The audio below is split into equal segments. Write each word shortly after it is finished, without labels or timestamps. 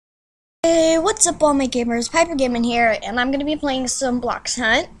Hey, what's up all my gamers? Piper Gaming here, and I'm gonna be playing some Blox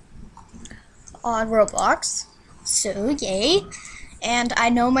Hunt on Roblox. So yay. And I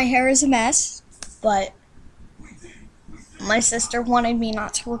know my hair is a mess, but my sister wanted me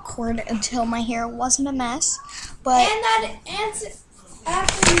not to record until my hair wasn't a mess. But and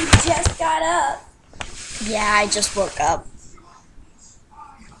after you just got up. Yeah, I just woke up.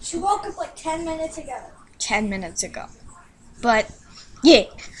 She woke up like 10 minutes ago. 10 minutes ago. But yeah.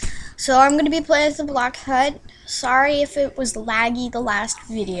 So I'm going to be playing the Blox Hunt. Sorry if it was laggy the last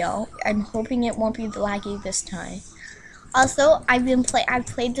video. I'm hoping it won't be laggy this time. Also, I've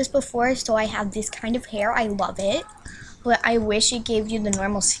played this before, so I have this kind of hair. I love it. But I wish it gave you the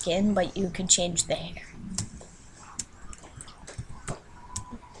normal skin, but you could change the hair.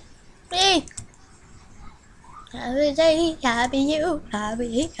 Hey! Happy day, happy you, happy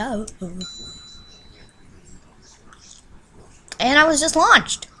you. And I was just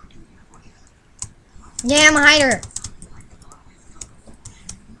launched. Yeah, I'm a hider.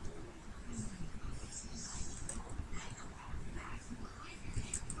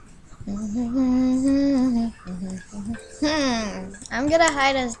 I'm gonna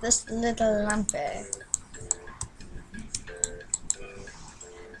hide as this little lumpy.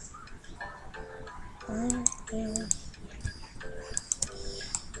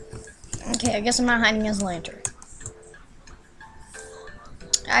 Okay, I guess I'm not hiding as lantern.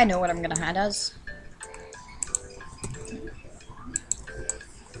 I know what I'm gonna hide as.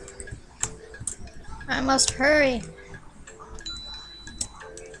 I must hurry.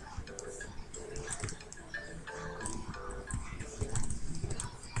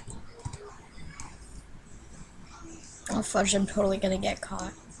 Oh fudge, I'm totally gonna get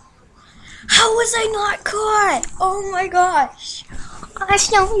caught. How was I not caught? Oh my gosh. That's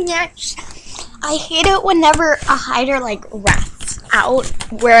so nuts. I hate it whenever a hider like rats out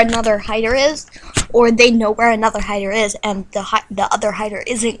where another hider is, or they know where another hider is and the other hider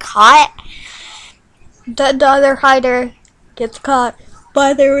isn't caught. The other hider gets caught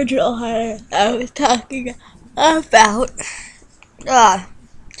by the original hider I was talking about.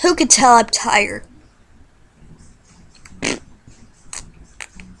 Who could tell I'm tired?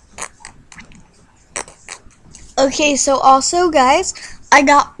 Okay, so also guys, I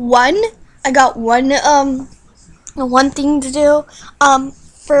got one thing to do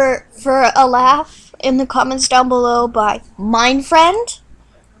for a laugh in the comments down below by Mindfriend.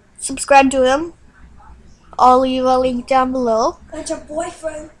 Subscribe to him. I'll leave a link down below. That's your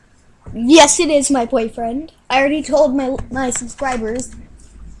boyfriend. Yes, it is my boyfriend. I already told my subscribers.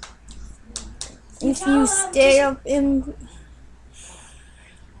 If you stay up in...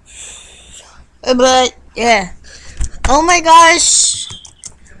 But, yeah. Oh my gosh.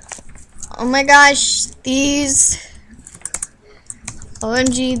 Oh my gosh. These...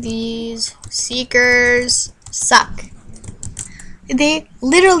 OMG, these seekers suck. They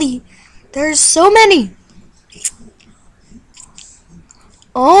literally... There's so many.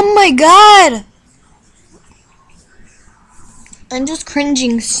 Oh my god! I'm just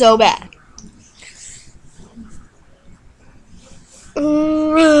cringing so bad.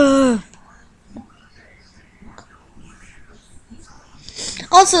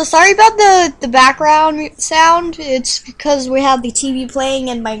 Also, sorry about the background sound. It's because we have the TV playing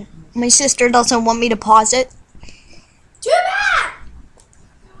and my sister doesn't want me to pause it. Too bad!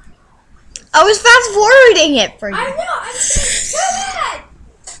 I was fast forwarding it for you. I know, I'm saying too bad!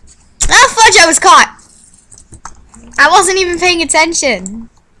 Ah, fudge, I was caught. I wasn't even paying attention.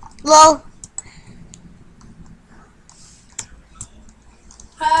 Lol.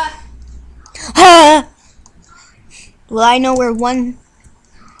 Well, I know where one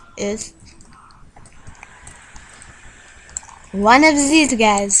is. One of these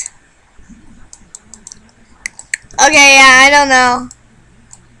guys. Okay, yeah, I don't know.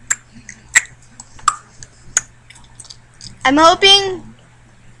 I'm hoping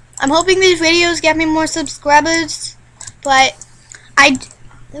these videos get me more subscribers, but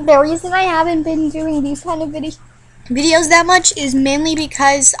the reason I haven't been doing these kind of videos that much is mainly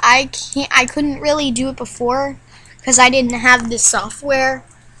because I couldn't really do it before because I didn't have the software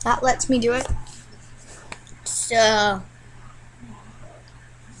that lets me do it. So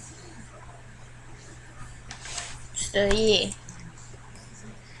yeah.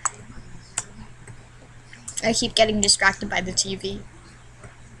 I keep getting distracted by the TV.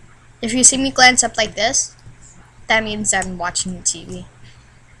 If you see me glance up like this, that means I'm watching the TV.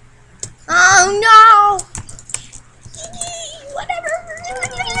 Oh no! Whatever.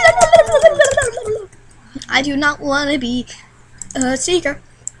 I do not want to be a seeker.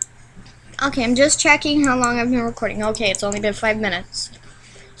 Okay, I'm just checking how long I've been recording. Okay, it's only been 5 minutes.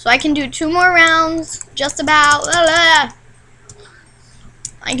 So I can do 2 more rounds, just about.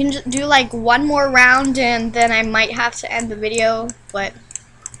 I can just do like 1 more round and then I might have to end the video, but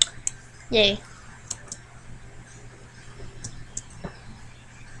yay.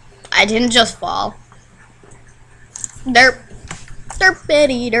 I didn't just fall. Derp.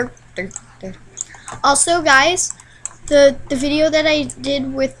 Derpity derp derp derp. Also guys, the video that I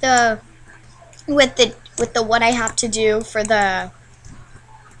did with the what I have to do for the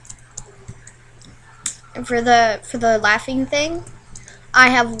laughing thing, I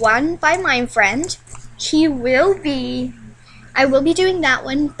have one by my friend. I will be doing that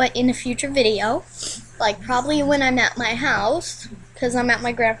one, but in a future video, like probably when I'm at my house, because I'm at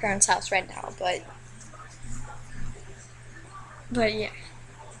my grandparents' house right now, but yeah.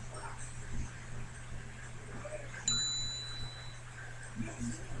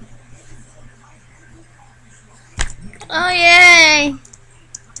 Oh yay!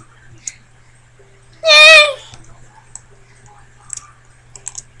 Yay!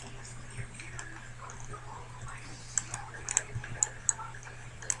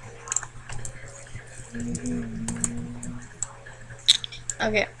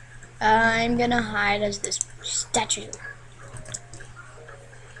 Okay, I'm gonna hide as this statue.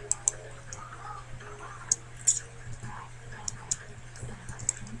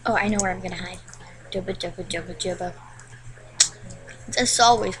 Oh, I know where I'm gonna hide. Jubba jubba jubba jubba. This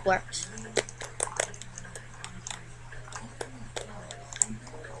always works.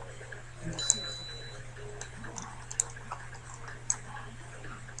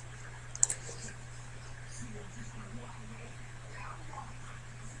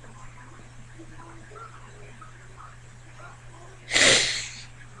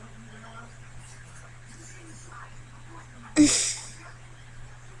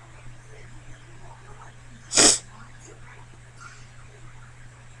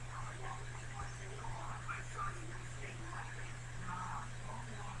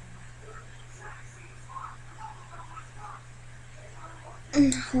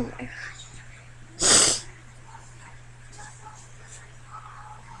 Oh my god.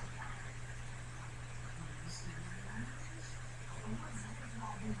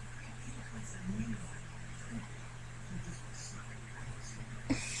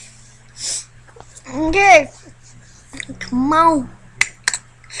 Okay. Come on.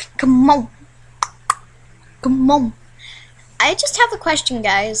 Come on. Come on. I just have a question,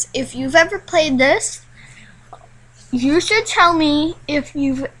 guys. If you've ever played this, you should tell me if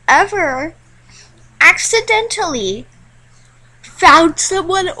you've ever accidentally found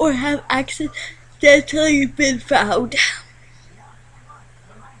someone or have accidentally been found.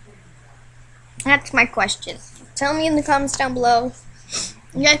 That's my question. Tell me in the comments down below.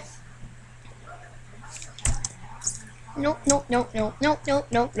 Okay? No, no, no, no, no, no,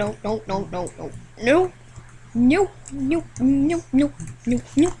 no, no, no, no, no, no, no. No, no, no, no, no, no,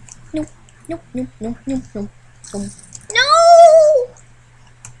 no, no, no, no, no, no, no. No!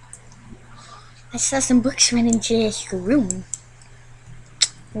 I saw some books run into this room.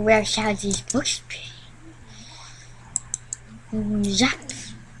 Where shall these books be? Zap.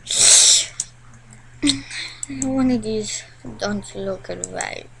 One of these don't look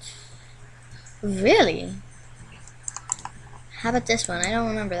right. Really? How about this one? I don't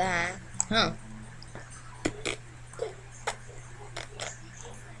remember that. Huh.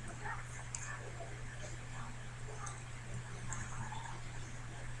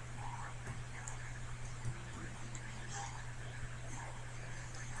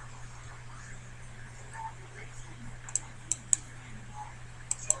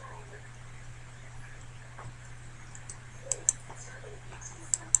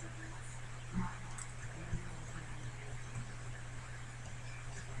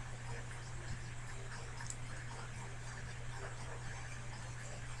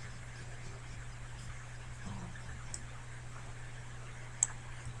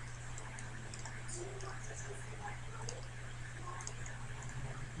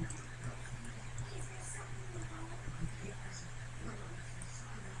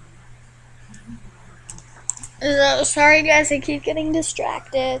 Sorry guys, I keep getting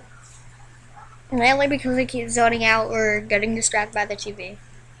distracted. Mainly because I keep zoning out or getting distracted by the TV.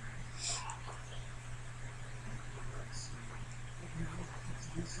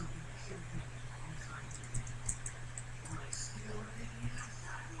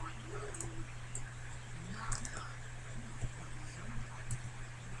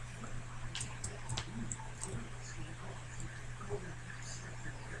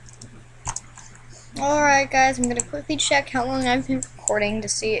 Alright guys, I'm gonna quickly check how long I've been recording to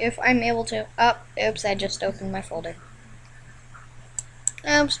see if I'm able to. Oops, I just opened my folder.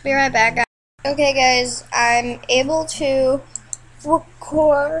 Oops, be right back, guys. Okay, guys, I'm able to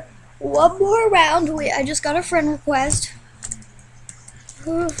record one more round. Wait, I just got a friend request.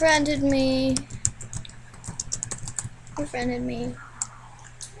 Who friended me? Who friended me?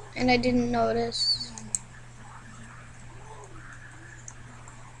 And I didn't notice.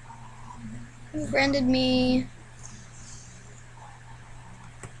 Who friended me?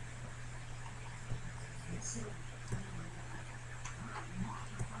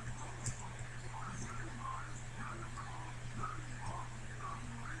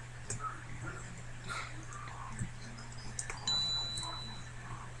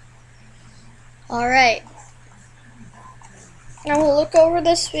 Alright. I will look over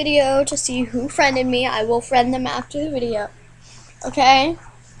this video to see who friended me. I will friend them after the video. Okay?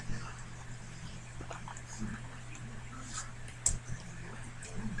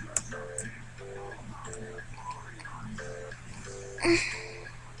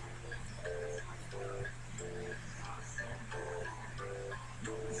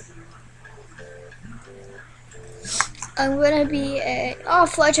 I'm gonna be a... Oh,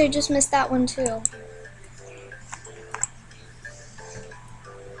 Fudge, I just missed that one too.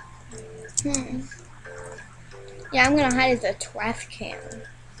 Yeah, I'm gonna hide at the trash can.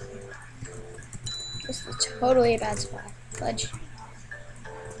 This is totally a bad spot. Fudge.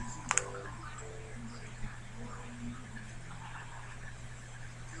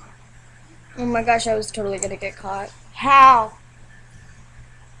 Oh my gosh, I was totally gonna get caught. How?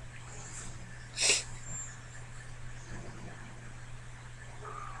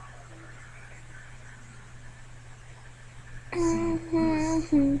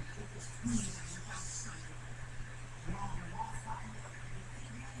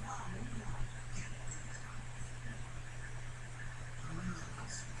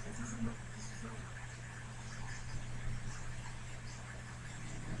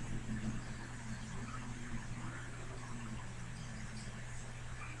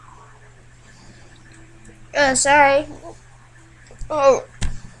 Sorry. Oh.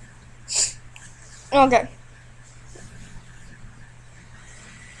 Okay.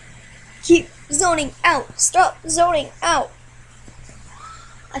 Keep zoning out. Stop zoning out.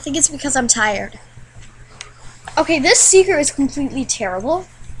 I think it's because I'm tired. Okay, this seeker is completely terrible.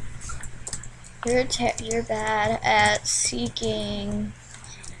 You're bad at seeking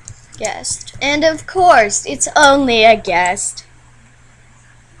guest. And of course, it's only a guest.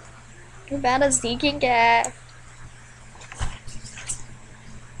 You're bad at seeking guest.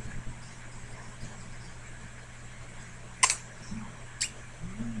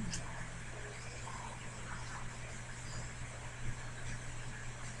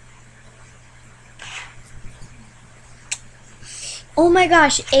 Oh my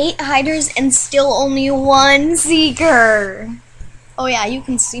gosh, 8 hiders and still only 1 seeker. Oh yeah, you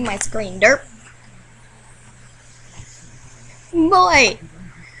can see my screen, derp. Boy!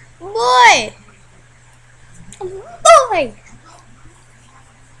 Boy! Boy!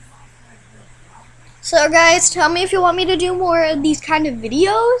 So guys, tell me if you want me to do more of these kind of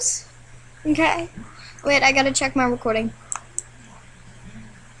videos. Okay. Wait, I gotta check my recording.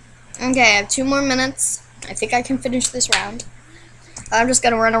 Okay, I have 2 more minutes. I think I can finish this round. I'm just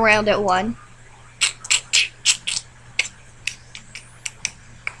gonna run around at 1.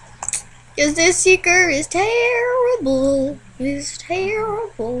 Cause this seeker is terrible. It's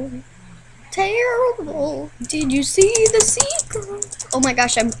terrible. Terrible. Did you see the seeker? Oh my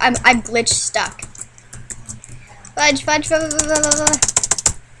gosh, I'm glitch stuck. Fudge, fudge, fudge, fudge, fudge,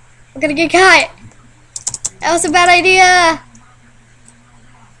 fudge. I'm gonna get caught. That was a bad idea.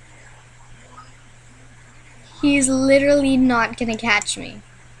 He's literally not gonna catch me.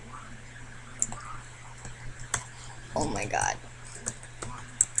 Oh my god.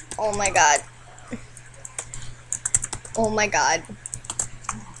 Oh my god. Oh my god.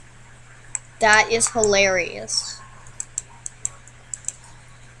 That is hilarious.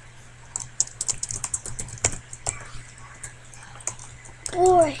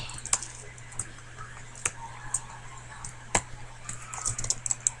 Boy.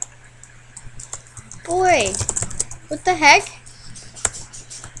 Boy. What the heck?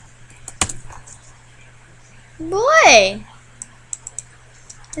 Boy.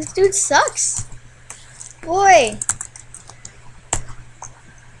 This dude sucks. Boy.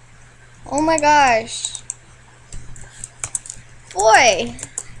 Oh my gosh. Boy.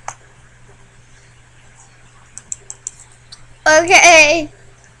 Okay.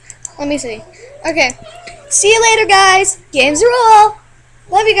 Let me see. Okay. See you later, guys. Games are all.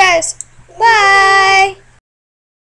 Love you guys. Bye.